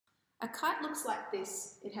A kite looks like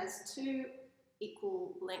this. It has two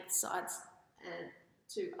equal length sides and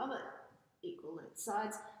two other equal length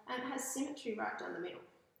sides, and it has symmetry right down the middle.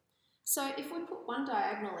 So if we put one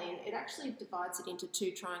diagonal in, it actually divides it into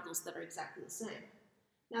two triangles that are exactly the same.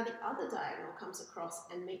 Now the other diagonal comes across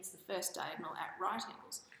and meets the first diagonal at right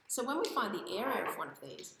angles. So when we find the area of one of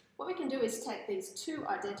these, what we can do is take these two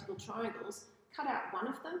identical triangles, cut out one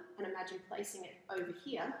of them, and imagine placing it over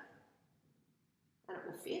here, and it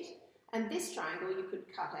will fit. And this triangle you could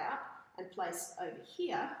cut out and place over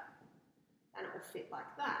here, and it will fit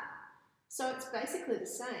like that. So it's basically the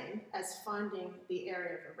same as finding the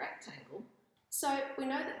area of a rectangle. So we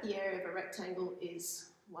know that the area of a rectangle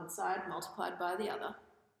is one side multiplied by the other.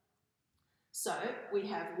 So we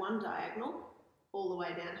have one diagonal all the way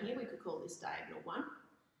down here. We could call this diagonal 1.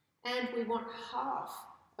 And we want half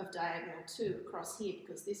of diagonal 2 across here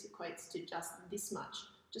because this equates to just this much,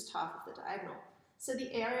 just half of the diagonal. So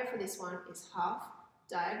the area for this one is half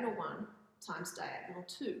diagonal 1 times diagonal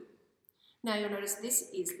 2. Now you'll notice this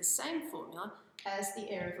is the same formula as the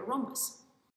area of a rhombus.